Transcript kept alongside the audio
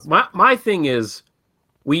My thing is,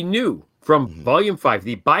 we knew from Volume 5,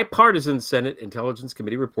 the bipartisan Senate Intelligence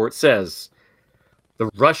Committee report says the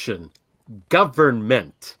Russian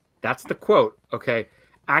government, that's the quote, okay,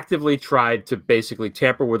 actively tried to basically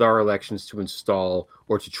tamper with our elections to install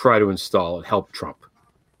or to try to install and help Trump.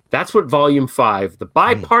 That's what Volume 5, the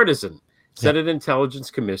bipartisan Senate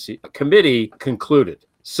Intelligence Committee concluded.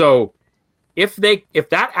 So if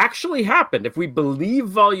that actually happened, if we believe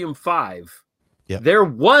Volume 5, there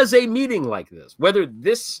was a meeting like this. Whether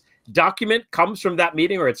this document comes from that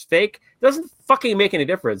meeting or it's fake doesn't fucking make any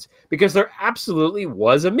difference, because there absolutely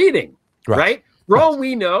was a meeting, right? For all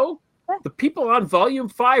we know, the people on Volume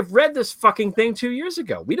 5 read this fucking thing 2 years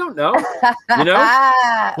ago. We don't know, you know?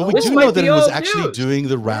 Well, we do know that it was actually doing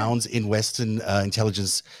the rounds in Western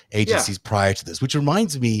intelligence agencies prior to this, which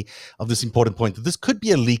reminds me of this important point that this could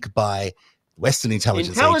be a leak by Western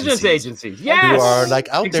intelligence agencies. Yes, who are like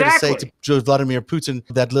out there to say to Vladimir Putin,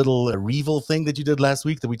 that little Revel thing that you did last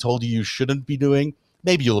week that we told you shouldn't be doing.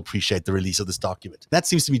 Maybe you'll appreciate the release of this document. That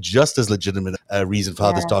seems to be just as legitimate a reason for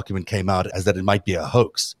how this document came out as that it might be a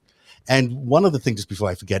hoax. And one other thing, just before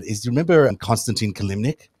I forget, is, do you remember Konstantin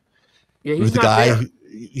Kilimnik? Yeah, he's the guy.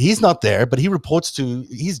 He's not there, but he reports to,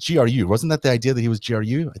 he's GRU. Wasn't that the idea that he was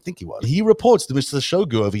GRU? I think he was. He reports to Mr.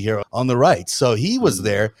 Shogu over here on the right. So he was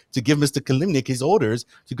there to give Mr. Kilimnik his orders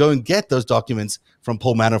to go and get those documents from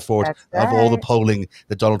Paul Manafort of all the polling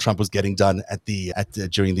that Donald Trump was getting done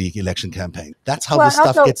during the election campaign. That's how this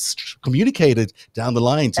stuff gets communicated down the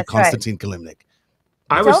line to Konstantin Kilimnik.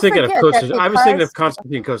 I was thinking of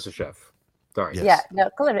Konstantin Kosachev. Sorry. Yes. Yeah, no,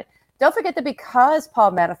 Kilimnik. Don't forget that because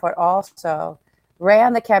Paul Manafort also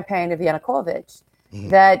ran the campaign of Yanukovych,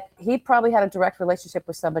 that he probably had a direct relationship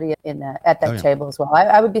with somebody at that table as well.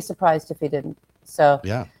 I would be surprised if he didn't. So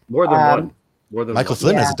more than one. Michael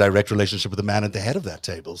Flynn has a direct relationship with the man at the head of that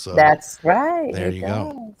table. So that's right. There you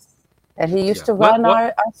go. And he used to run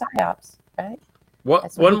our psyops, right?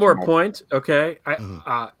 One more point, okay?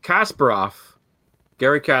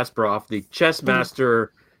 Gary Kasparov, the chess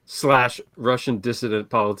master / Russian dissident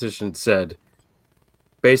politician, said,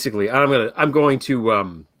 basically, I'm going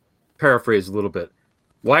to paraphrase a little bit.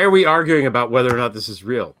 Why are we arguing about whether or not this is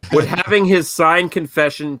real? Would having his signed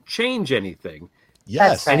confession change anything?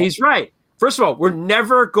 Yes. And he's right. First of all, we're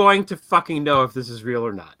never going to fucking know if this is real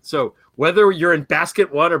or not. So whether you're in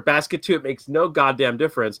basket 1 or basket 2, it makes no goddamn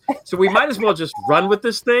difference. So we might as well just run with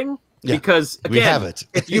this thing because, again, we have it.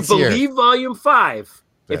 If you believe Volume 5,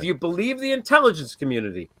 if you believe the intelligence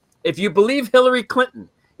community, if you believe Hillary Clinton,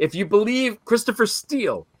 if you believe Christopher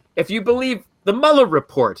Steele, if you believe the Mueller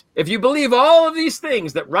report, if you believe all of these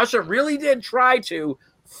things, that Russia really did try to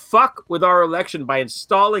fuck with our election by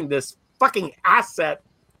installing this fucking asset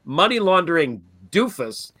money laundering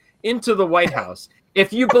doofus into the White House,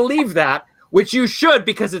 if you believe that, which you should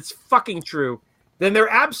because it's fucking true, then there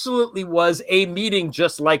absolutely was a meeting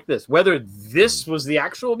just like this. Whether this was the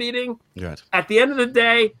actual meeting, at the end of the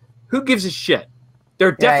day, who gives a shit?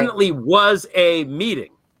 There definitely was a meeting.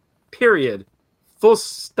 Period. Full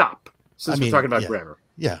stop. Since we're talking about grammar.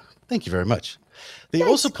 Yeah. Thank you very much. They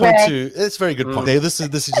also point to, it's a very good point. This is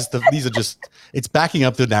just these are just, it's backing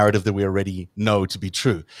up the narrative that we already know to be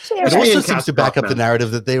true. It also seems to back up the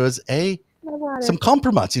narrative that there was some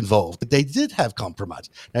compromise involved. But they did have compromise.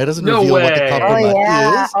 Now it doesn't reveal what the compromise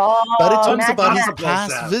is, but it talks about his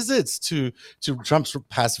past visits to Trump's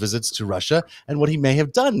past visits to Russia and what he may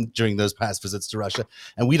have done during those past visits to Russia.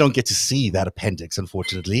 And we don't get to see that appendix,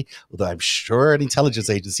 unfortunately, although I'm sure an intelligence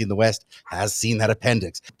agency in the West has seen that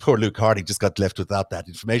appendix. Poor Luke Harding just got left without that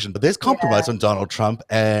information. But there's compromise on Donald Trump,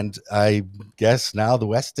 and I guess now the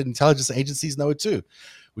Western intelligence agencies know it too.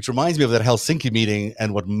 Which reminds me of that Helsinki meeting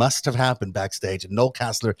and what must have happened backstage. And Noel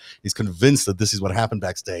Kassler is convinced that this is what happened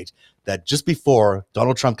backstage, that just before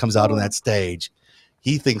Donald Trump comes out on that stage,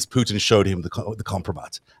 he thinks Putin showed him the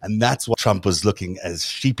compromise. And that's why Trump was looking as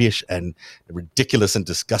sheepish and ridiculous and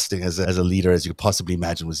disgusting as a leader as you could possibly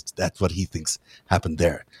imagine. That's what he thinks happened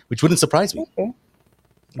there, which wouldn't surprise me.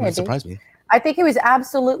 Wouldn't surprise me. I think he was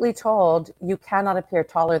absolutely told you cannot appear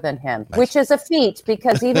taller than him, which is a feat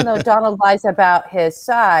because even though Donald lies about his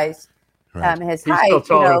size, his height,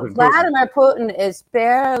 Vladimir Putin is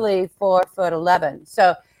barely 4'11".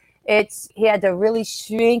 So he had to really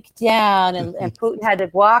shrink down, and Putin had to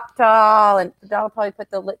walk tall, and Donald probably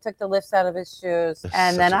took the lifts out of his shoes.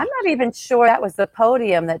 And then I'm not even sure that was the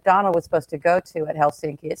podium that Donald was supposed to go to at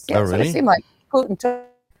Helsinki. It seemed like Putin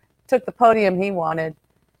took the podium he wanted.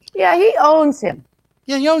 Yeah, he owns him.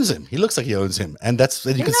 Yeah, he owns him. He looks like he owns him. And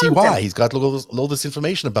you can see why. He's got all this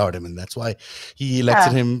information about him, and that's why he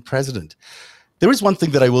elected him president. There is one thing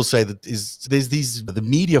that I will say that is there's the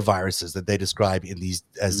media viruses that they describe in these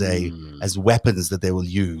as weapons that they will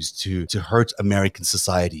use to hurt American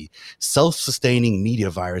society. Self-sustaining media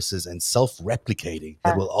viruses and self-replicating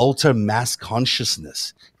that will alter mass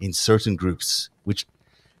consciousness in certain groups, which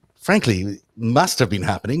frankly must have been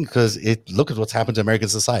happening because look at what's happened to American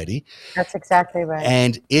society. That's exactly right.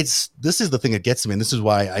 And this is the thing that gets me, and this is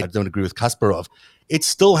why I don't agree with Kasparov. It's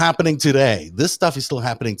still happening today. This stuff is still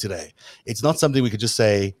happening today. It's not something we could just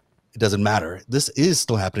say it doesn't matter. This is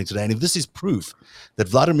still happening today. And if this is proof that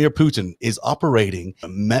Vladimir Putin is operating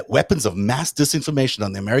weapons of mass disinformation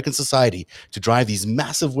on the American society to drive these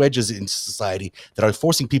massive wedges into society that are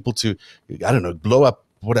forcing people to, I don't know, blow up,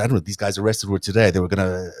 I don't know what these guys arrested were today. They were going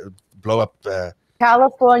to blow up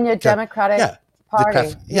California Democratic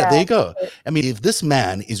Party. There you go. I mean, if this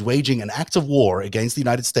man is waging an act of war against the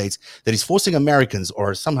United States that is forcing Americans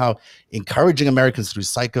or somehow encouraging Americans through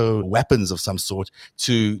psycho weapons of some sort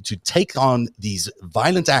to take on these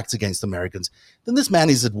violent acts against Americans, then this man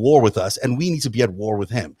is at war with us and we need to be at war with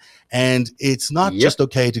him. And it's not just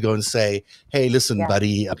okay to go and say, hey, listen,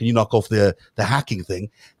 buddy, can you knock off the hacking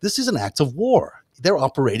thing? This is an act of war. They're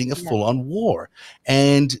operating a full-on war.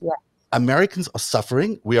 And Americans are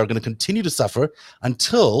suffering. We are going to continue to suffer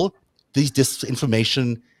until these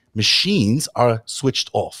disinformation machines are switched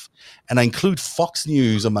off. And I include Fox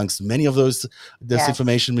News amongst many of those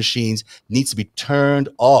disinformation machines needs to be turned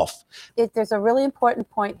off. There's a really important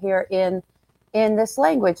point here in this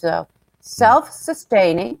language, though.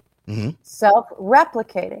 Self-sustaining,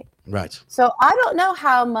 self-replicating. Right. So I don't know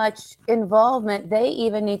how much involvement they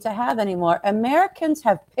even need to have anymore. Americans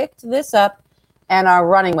have picked this up and are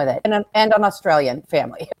running with it, and an Australian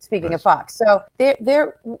family. Speaking of Fox, so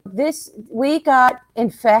we got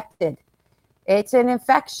infected. It's an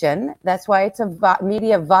infection. That's why it's a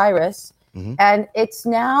media virus, and it's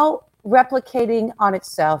now replicating on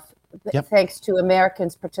itself thanks to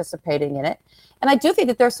Americans participating in it. And I do think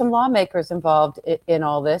that there's some lawmakers involved in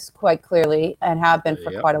all this, quite clearly, and have been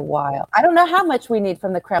for quite a while. I don't know how much we need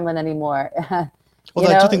from the Kremlin anymore. Well,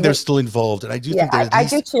 I do think they're still involved, and I do think I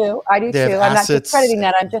do too. I'm not discrediting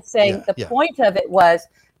that. I'm just saying the point of it was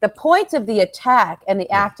the point of the attack and the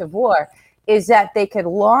act of war is that they could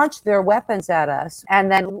launch their weapons at us and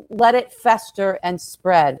then let it fester and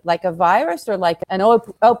spread like a virus or like an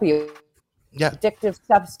opioid. Addictive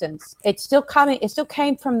substance. It's still coming. It still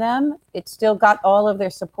came from them. It still got all of their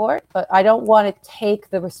support. But I don't want to take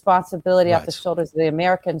the responsibility off the shoulders of the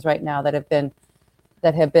Americans right now that have been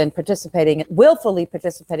willfully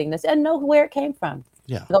participating in this and know where it came from.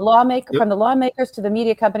 Yeah. From the lawmakers to the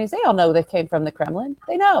media companies, they all know they came from the Kremlin.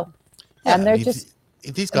 They know. And they're just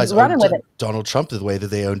if these guys own Donald Trump the way that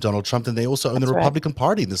they own Donald Trump, then they also own the Republican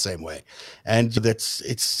Party in the same way. And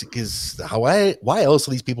why else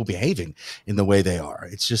are these people behaving in the way they are?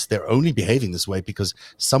 It's just they're only behaving this way because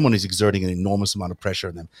someone is exerting an enormous amount of pressure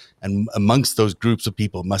on them. And amongst those groups of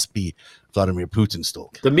people must be Vladimir Putin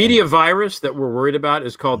still. The media virus that we're worried about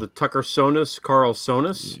is called the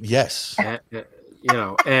Tucker-Sonus. Yes.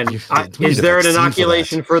 Is there an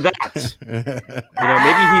inoculation for that?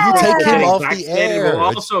 Maybe he's take him off the air.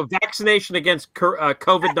 Also, vaccination against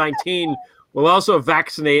COVID-19 will also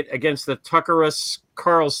vaccinate against the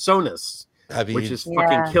Tucker-Sonus, which is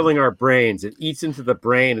fucking killing our brains. It eats into the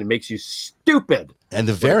brain and makes you stupid. And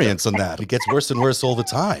the variants on that, it gets worse and worse all the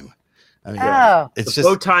time. I mean, it's the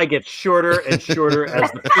bow tie gets shorter and shorter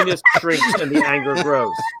as the penis shrinks and the anger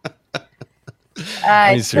grows.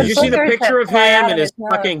 Did you see the picture of him in his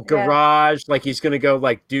fucking garage? Like he's gonna go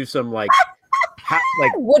do some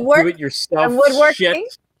woodwork, do it yourself shit.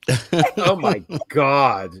 Oh my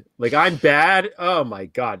god! Like I'm bad. Oh my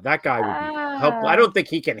god, that guy would be helpful. I don't think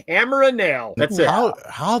he can hammer a nail. That's it.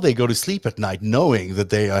 How they go to sleep at night knowing that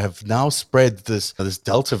they have now spread this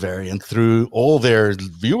Delta variant through all their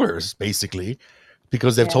viewers, basically,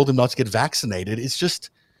 because they've told them not to get vaccinated. It's just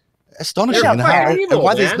astonishing and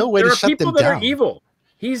why there's no way to shut them down. There are people that are evil.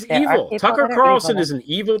 He's evil. Tucker Carlson is an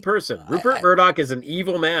evil person. Rupert Murdoch is an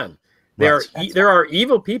evil man. There are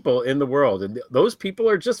evil people in the world, and those people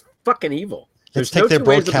are just fucking evil. Let's take their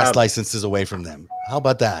broadcast licenses away from them. How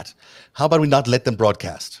about that? How about we not let them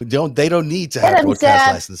broadcast? They don't need to have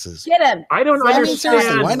broadcast licenses. Get him. I don't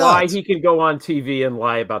understand why he can go on TV and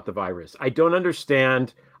lie about the virus. I don't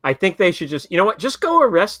understand. I think they should just go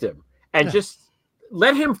arrest him and just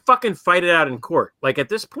let him fucking fight it out in court. Like at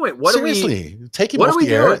this point, take him off the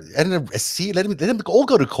air and let him all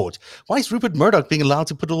go to court. Why is Rupert Murdoch being allowed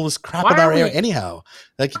to put all this crap in our air anyhow?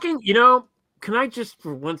 Like, can I just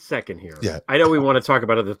for 1 second here? Yeah. I know we want to talk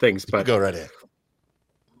about other things, but go right ahead.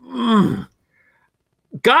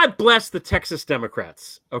 God bless the Texas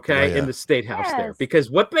Democrats, okay, in the state house there,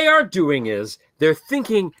 because what they are doing is they're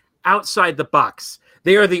thinking outside the box.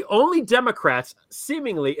 They are the only Democrats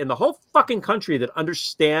seemingly in the whole fucking country that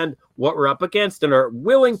understand what we're up against and are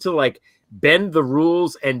willing to like bend the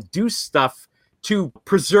rules and do stuff to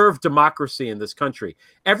preserve democracy in this country.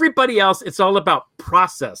 Everybody else, it's all about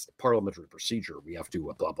process, parliamentary procedure. We have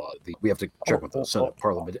to blah, blah. We have to check with the Senate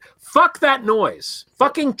Parliament. Fuck that noise.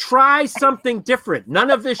 Fucking try something different. None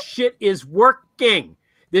of this shit is working.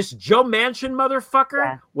 This Joe Manchin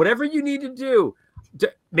motherfucker, whatever you need to do,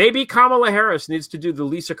 maybe Kamala Harris needs to do the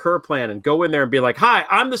Lisa Kerr plan and go in there and be like, hi,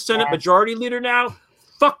 I'm the Senate Majority Leader now.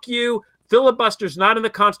 Fuck you. Filibuster's not in the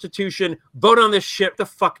Constitution. Vote on this shit the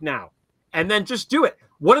fuck now. And then just do it.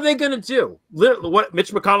 What are they going to do? What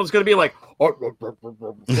Mitch McConnell's going to be like?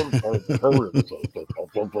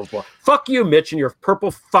 Fuck you, Mitch, and your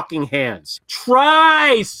purple fucking hands.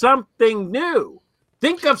 Try something new.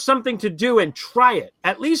 Think of something to do and try it.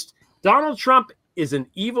 At least Donald Trump is an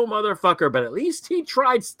evil motherfucker, but at least he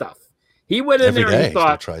tried stuff. He went in there and he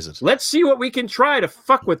thought, let's see what we can try to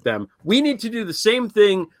fuck with them. We need to do the same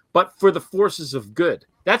thing, but for the forces of good.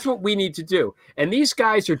 That's what we need to do. And these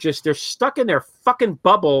guys are they're stuck in their fucking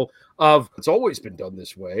bubble of it's always been done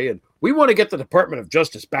this way. And we want to get the Department of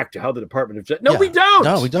Justice back to how the Department of Justice. No, we don't.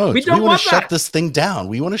 No, we don't. We want to shut this thing down.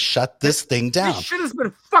 We want to shut this thing down. This shit has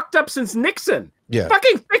been fucked up since Nixon. Yeah.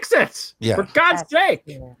 Fucking fix it. Yeah. For God's sake.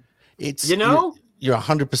 It's, you know? You're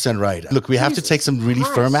 100% right. Look, we have to take some really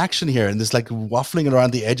firm action here. And this like waffling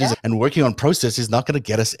around the edges and working on process is not going to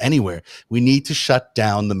get us anywhere. We need to shut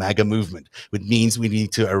down the MAGA movement, which means we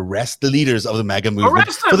need to arrest the leaders of the MAGA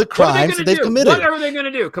movement for the crimes that they've committed. What are they going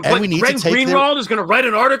to do? Glenn Greenwald is going to write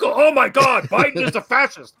an article. Oh my God, Biden is a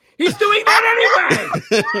fascist. He's doing that anyway.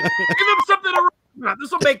 Give him something to write about.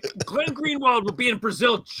 This will make Glenn Greenwald will be in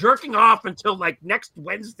Brazil jerking off until like next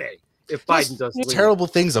Wednesday. If Biden does terrible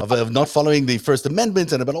things of not following the First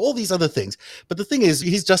Amendment and about all these other things. But the thing is,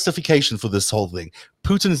 his justification for this whole thing,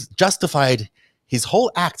 Putin's justified his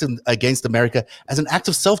whole act against America as an act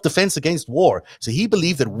of self-defense against war. So he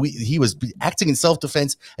believed that he was acting in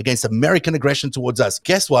self-defense against American aggression towards us.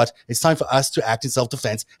 Guess what? It's time for us to act in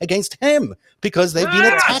self-defense against him because they've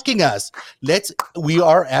been attacking us. We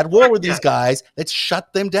are at war with these guys. Let's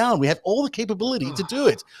shut them down. We have all the capability to do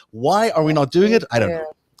it. Why are we not doing it? I don't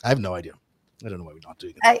know. I have no idea. I don't know why we're not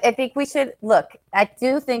doing it. I think we should look. I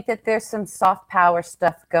do think that there's some soft power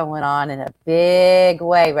stuff going on in a big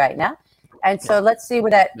way right now, and so let's see where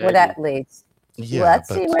that leads. Yeah, let's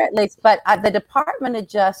see where it leads. But the Department of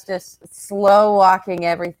Justice slow walking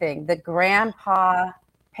everything. The grandpa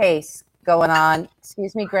pace going on.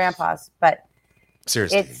 Excuse me, grandpas, but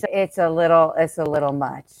seriously, it's a little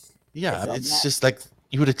much. Yeah, it's just like.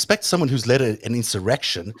 You would expect someone who's led an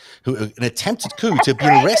insurrection, an attempted coup, to be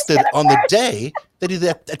arrested on the day that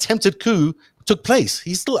the attempted coup took place.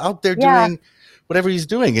 He's still out there doing whatever he's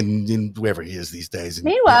doing in wherever he is these days.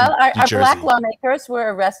 Meanwhile, our black lawmakers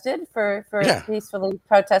were arrested for peacefully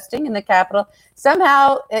protesting in the Capitol.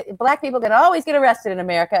 Somehow, black people can always get arrested in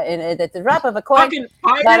America at the drop of a coin.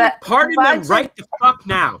 Pardon them right the fuck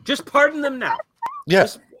now. Just pardon them now.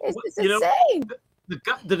 Yes. It's insane.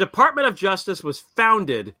 The Department of Justice was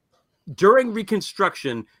founded during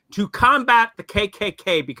Reconstruction to combat the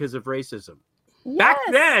KKK because of racism. Yes. Back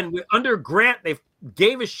then, under Grant, they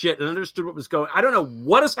gave a shit and understood what was going on. I don't know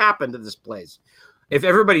what has happened to this place. If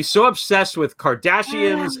everybody's so obsessed with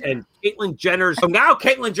Kardashians and Caitlyn Jenner, so now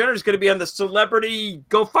Caitlyn Jenner is going to be on the Celebrity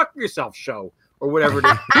Go Fuck Yourself show or whatever it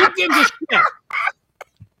is. Who gives a shit?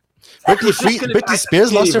 Britney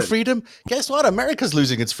Spears lost her freedom. Guess what? America's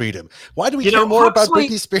losing its freedom. Why do we care more about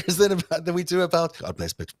Britney Spears than we do about? God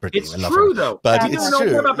bless Britney. It's true though. But it's true.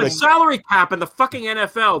 More about the salary cap and the fucking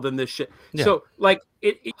NFL than this shit. Yeah. So like,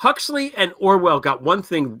 Huxley and Orwell got one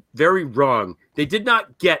thing very wrong. They did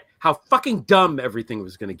not get how fucking dumb everything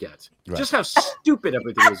was going to get. Right. Just how stupid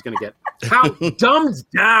everything was going to get. How dumbed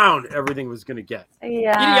down everything was going to get.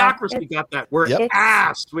 Yeah, Idiocracy got that. Where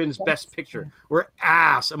Ass wins Best Picture. Where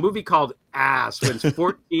Ass, a movie called Ass, wins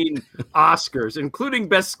 14 Oscars, including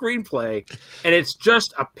Best Screenplay. And it's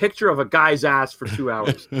just a picture of a guy's ass for 2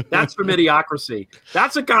 hours. That's from Idiocracy.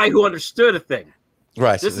 That's a guy who understood a thing.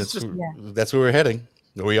 Right. That's where we're heading.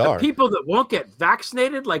 We are. The people that won't get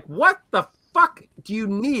vaccinated, like, what the fuck do you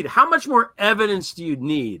need? How much more evidence do you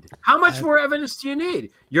need? How much more evidence do you need?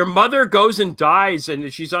 Your mother goes and dies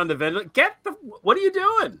and she's on the ventilator. What are you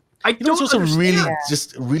doing? What's also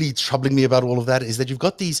really troubling me about all of that is that you've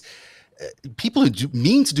got these people who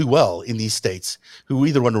mean to do well in these states who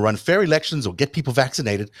either want to run fair elections or get people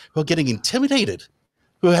vaccinated who are getting intimidated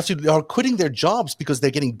who are quitting their jobs because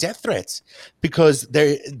they're getting death threats because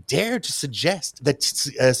they dare to suggest that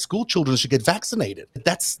school children should get vaccinated.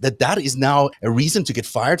 That is now a reason to get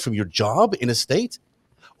fired from your job in a state,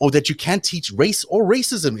 or that you can't teach race or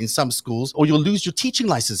racism in some schools, or you'll lose your teaching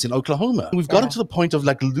license in Oklahoma. We've gotten to the point of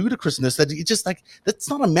like ludicrousness that it's just like, that's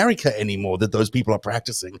not America anymore that those people are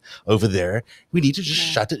practicing over there. We need to just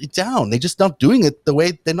shut it down. They're just not doing it the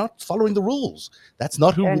way, they're not following the rules. That's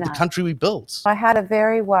not the country we built. I had a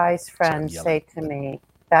very wise friend say to me,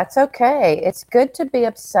 that's okay. It's good to be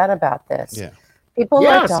upset about this. Yeah. People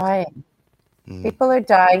are dying. People are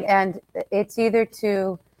dying, and it's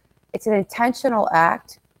it's an intentional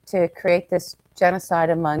act to create this genocide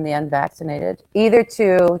among the unvaccinated, either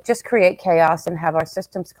to just create chaos and have our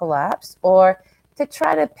systems collapse, or to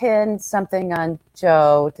try to pin something on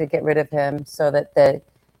Joe to get rid of him so that they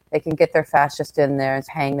can get their fascist in there and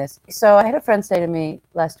hang this. So I had a friend say to me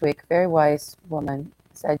last week, very wise woman,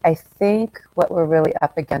 said, I think what we're really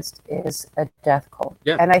up against is a death cult.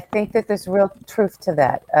 Yeah. And I think that there's real truth to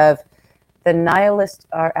that, of the nihilists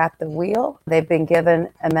are at the wheel. They've been given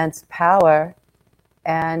immense power,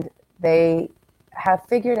 and they have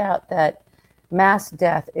figured out that mass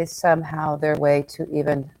death is somehow their way to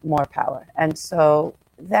even more power. And so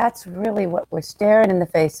that's really what we're staring in the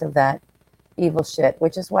face of, that evil shit,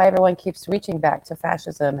 which is why everyone keeps reaching back to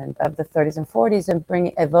fascism and of the 30s and 40s and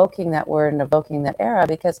evoking that word and evoking that era,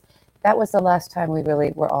 because that was the last time we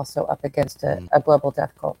really were also up against a global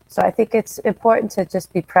death cult. So I think it's important to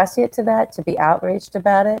just be prescient to that, to be outraged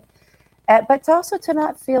about it, but also to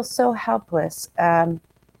not feel so helpless. I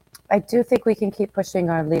do think we can keep pushing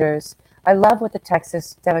our leaders. I love what the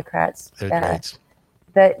Texas Democrats, the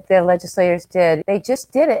legislators did. They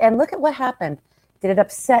just did it. And look at what happened. Did it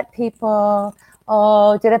upset people?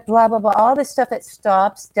 Oh, did it blah, blah, blah? All this stuff that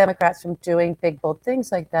stops Democrats from doing big, bold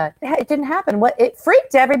things like that. It didn't happen. It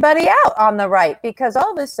freaked everybody out on the right, because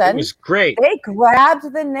all of a sudden, it was great. They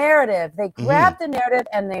grabbed the narrative. They grabbed the narrative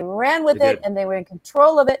and they ran with it, and they were in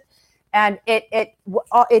control of it. And it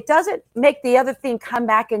doesn't make the other thing come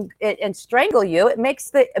back and strangle you. It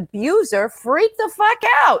makes the abuser freak the fuck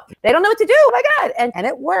out. They don't know what to do. Oh my God. And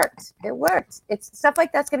it worked. It worked. It's stuff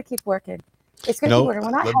like that's going to keep working. It's going to keep working.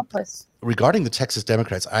 We're not helpless. Regarding the Texas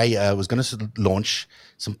Democrats, I was going to launch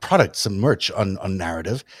some products, some merch on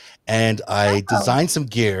Narrative. And I designed some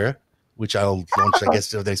gear, which I'll launch, I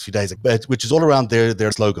guess, over the next few days, but which is all around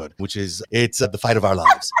their slogan, which is, it's the fight of our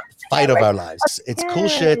lives. Fight of our lives. It's cool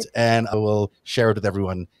shit, and I will share it with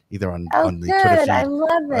everyone either on the Twitter feed. I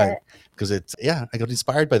love it. Because I got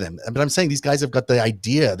inspired by them. But I'm saying these guys have got the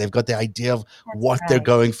idea. They've got the idea of what they're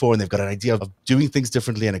going for, and they've got an idea of doing things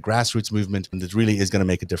differently in a grassroots movement, and that really is going to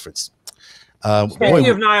make a difference. Speaking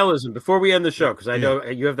of nihilism, before we end the show, because I know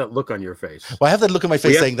you have that look on your face. Well, I have that look on my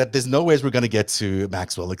face saying that there's no ways we're going to get to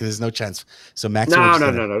Maxwell. Like, there's no chance. So Maxwell.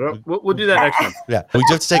 No. We'll do that next time. Yeah, we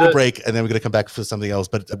just have to take a break, and then we're going to come back for something else.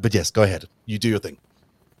 But yes, go ahead. You do your thing.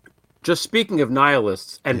 Just speaking of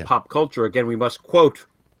nihilists and pop culture, again, we must quote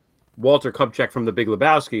Walter Kubchak from The Big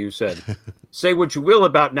Lebowski, who said, "Say what you will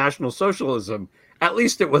about National Socialism. At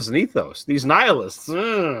least it was an ethos. These nihilists,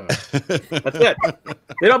 that's it.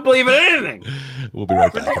 They don't believe in anything." We'll be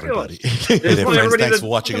right back, everybody. Hey there, friends. Thanks for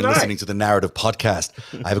watching and listening to the Narrative Podcast.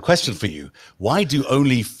 I have a question for you. Why do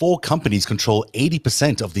only 4 companies control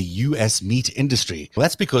 80% of the U.S. meat industry? Well,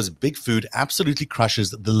 that's because big food absolutely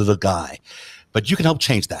crushes the little guy. But you can help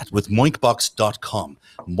change that with moinkbox.com.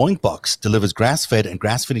 Moinkbox delivers grass-fed and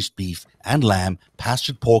grass-finished beef and lamb,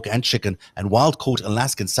 pastured pork and chicken, and wild-caught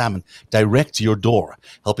Alaskan salmon direct to your door,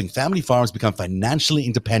 helping family farms become financially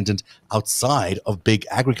independent outside of big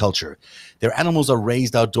agriculture. Their animals are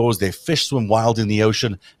raised outdoors, their fish swim wild in the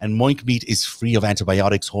ocean, and Moink meat is free of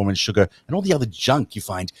antibiotics, hormones, sugar, and all the other junk you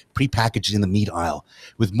find prepackaged in the meat aisle.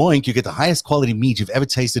 With Moink, you get the highest quality meat you've ever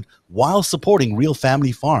tasted while supporting real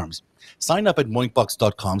family farms. Sign up at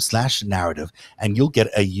moinkbox.com/narrative and you'll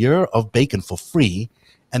get a year of bacon for free.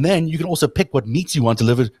 And then you can also pick what meats you want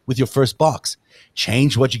delivered with your first box.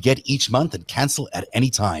 Change what you get each month and cancel at any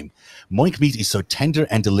time. Moink meat is so tender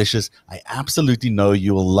and delicious. I absolutely know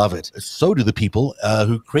you will love it. So do the people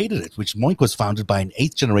who created it, which Moink was founded by an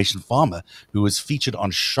 8th-generation farmer who was featured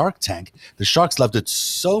on Shark Tank. The sharks loved it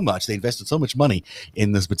so much, they invested so much money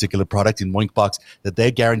in this particular product, in Moink Box, that they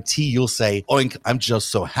guarantee you'll say, "Oink, I'm just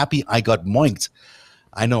so happy I got moinked."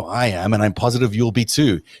 I know I am, and I'm positive you'll be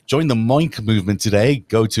too. Join the Moink movement today.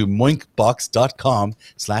 Go to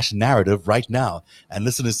moinkbox.com/narrative right now. And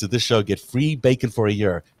listeners to this show get free bacon for a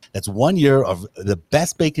year. That's 1 year of the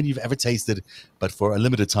best bacon you've ever tasted, but for a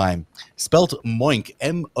limited time. Spelled Moink,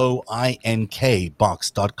 MOINK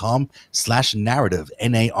box.com/narrative,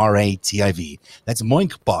 NARATIV. That's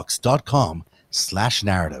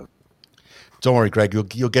moinkbox.com/narrative. Don't worry, Greg.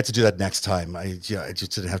 You'll get to do that next time. I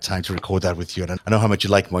just didn't have time to record that with you, and I know how much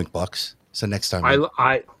you like Moinkbox. So next time,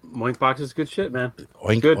 Moinkbox is good shit, man.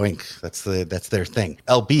 Oink good. Oink. That's their thing.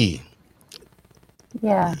 LB.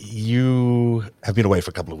 Yeah. You have been away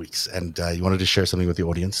for a couple of weeks, and you wanted to share something with the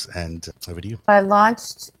audience. And over to you. I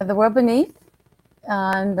launched The World Beneath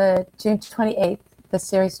on the June 28th. The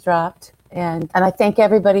series dropped. And I thank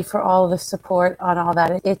everybody for all of the support on all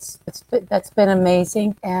that. That's been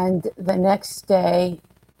amazing. And the next day,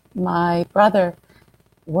 my brother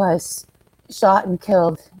was shot and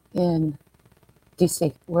killed in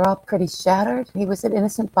DC. We're all pretty shattered. He was an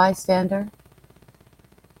innocent bystander.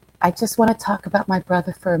 I just want to talk about my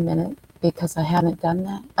brother for a minute because I haven't done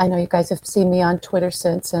that. I know you guys have seen me on Twitter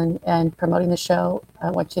since and promoting the show. I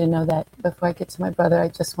want you to know that before I get to my brother, I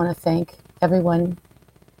just want to thank everyone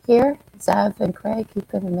here, Zev and Craig. You've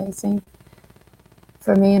been amazing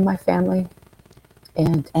for me and my family,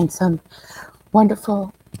 and some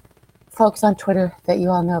wonderful folks on Twitter that you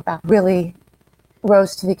all know about really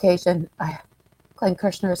rose to the occasion. Glenn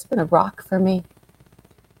Kirshner has been a rock for me,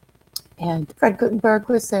 and Fred Gutenberg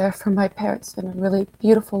was there for my parents in a really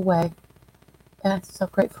beautiful way, and I'm so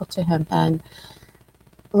grateful to him. And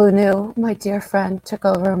Lou New, my dear friend, took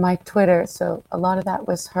over my Twitter, so a lot of that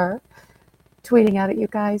was her tweeting out at you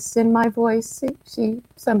guys in my voice. She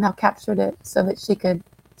somehow captured it so that she could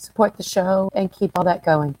support the show and keep all that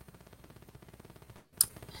going.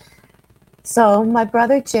 So my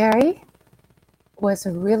brother Jerry was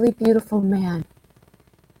a really beautiful man.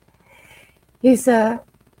 He's a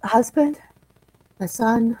husband, a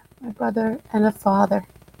son, my brother, and a father.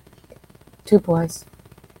 2 boys.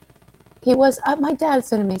 He was, my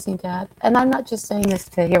dad's an amazing dad. And I'm not just saying this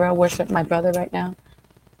to hero worship my brother right now.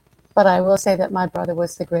 But I will say that my brother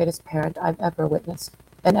was the greatest parent I've ever witnessed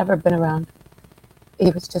and ever been around.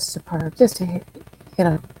 He was just superb.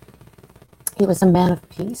 He was a man of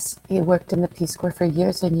peace. He worked in the Peace Corps for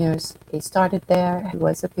years and years. He started there. He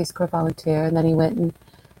was a Peace Corps volunteer, and then he went and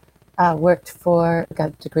got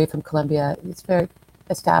a degree from Columbia. He's a very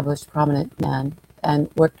established, prominent man, and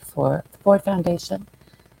worked for the Ford Foundation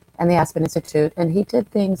and the Aspen Institute. And he did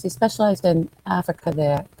things. He specialized in Africa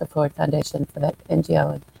there, the Ford Foundation, for that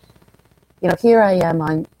NGO. And here I am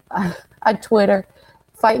on Twitter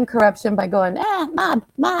fighting corruption by going,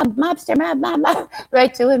 mobster, mob,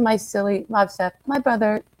 right, doing my silly mob stuff. My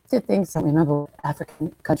brother did things. I don't remember what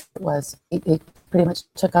African country it was. He pretty much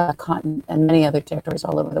took on a continent and many other territories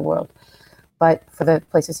all over the world, but for the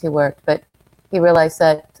places he worked. But he realized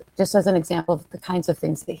that, just as an example of the kinds of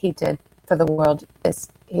things that he did for the world,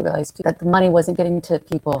 he realized that the money wasn't getting to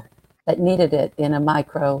people that needed it in a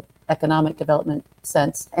micro economic development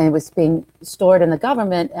sense, and it was being stored in the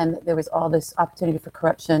government, and there was all this opportunity for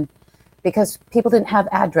corruption because people didn't have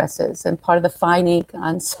addresses. And part of the fine ink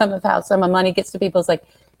on some of how some of money gets to people is like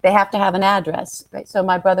they have to have an address, right? So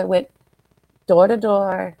my brother went door to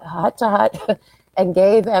door, hut to hut, and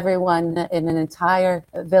gave everyone in an entire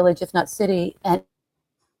village, if not city, and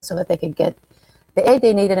so that they could get the aid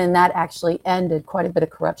they needed, and that actually ended quite a bit of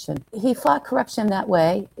corruption. He fought corruption that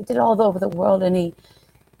way. He did it all over the world, and he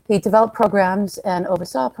developed programs and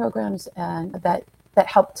oversaw programs and that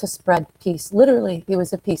helped to spread peace. Literally, he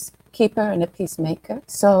was a peacekeeper and a peacemaker.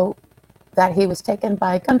 So that he was taken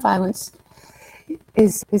by gun violence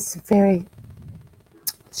is very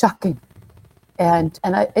shocking. And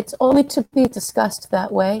it's only to be discussed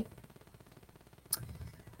that way.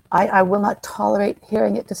 I will not tolerate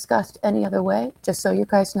hearing it discussed any other way. Just so you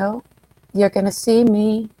guys know, you're going to see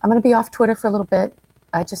me. I'm going to be off Twitter for a little bit.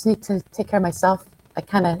 I just need to take care of myself. I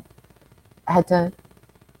kind of had to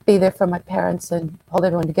be there for my parents and hold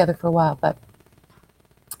everyone together for a while, but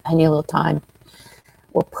I need a little time.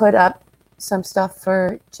 We'll put up some stuff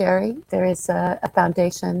for Jerry. There is a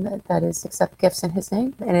foundation that is Accept Gifts in his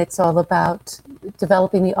name, and it's all about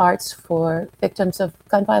developing the arts for victims of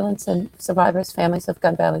gun violence and survivors, families of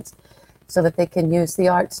gun violence, so that they can use the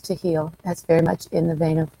arts to heal. That's very much in the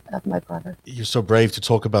vein of my brother. You're so brave to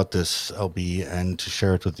talk about this, LB, and to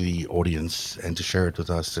share it with the audience and to share it with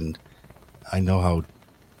us. And I know how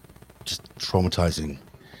just traumatizing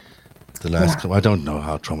I don't know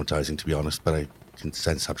how traumatizing, to be honest, but I can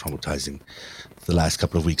sense how traumatizing the last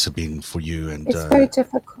couple of weeks have been for you. And it's very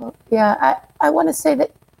difficult. Yeah, I want to say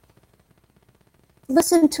that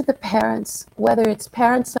listen to the parents, whether it's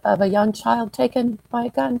parents of a young child taken by a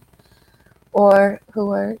gun, or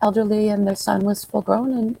who are elderly and their son was full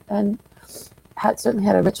grown, and certainly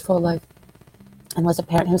had a rich, full life and was a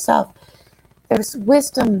parent himself. There's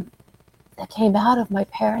wisdom that came out of my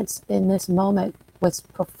parents in this moment was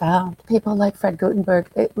profound. People like Fred Gutenberg,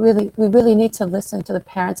 we really need to listen to the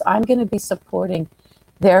parents. I'm going to be supporting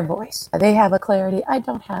their voice. They have a clarity I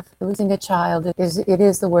don't have. Losing a child it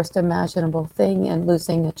is the worst imaginable thing, and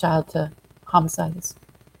losing a child to homicide is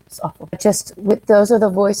awful. Those are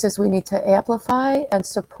the voices we need to amplify and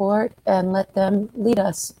support and let them lead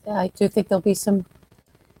us. I do think there'll be some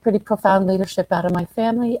pretty profound leadership out of my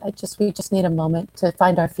family. We just need a moment to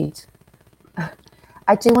find our feet.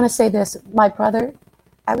 I do want to say this.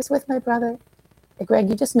 I was with my brother. Greg,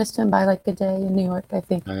 you just missed him by like a day in New York, I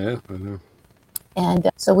think. I know. And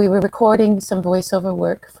so we were recording some voiceover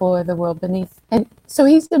work for The World Beneath. And so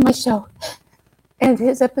he's in my show. And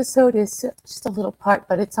his episode is just a little part,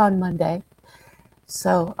 but it's on Monday.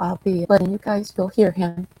 So I'll be letting you guys, you'll hear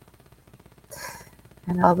him.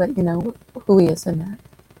 And I'll let you know who he is in that.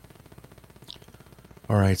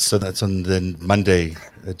 All right, so that's on the Monday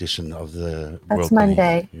edition of the World That's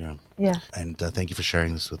Monday. Beneath. Yeah. And thank you for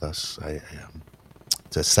sharing this with us.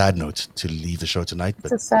 It's a sad note to leave the show tonight.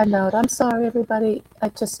 But it's a sad note. I'm sorry, everybody.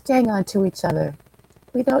 Just hang on to each other.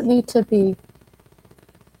 We don't need to be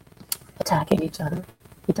attacking each other.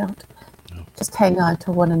 We don't. No. Just hang on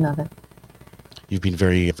to one another. You've been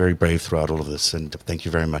very, very brave throughout all of this, and thank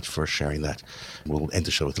you very much for sharing that. We'll end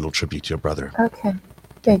the show with a little tribute to your brother. Okay.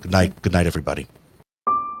 Thank you. Good night, everybody.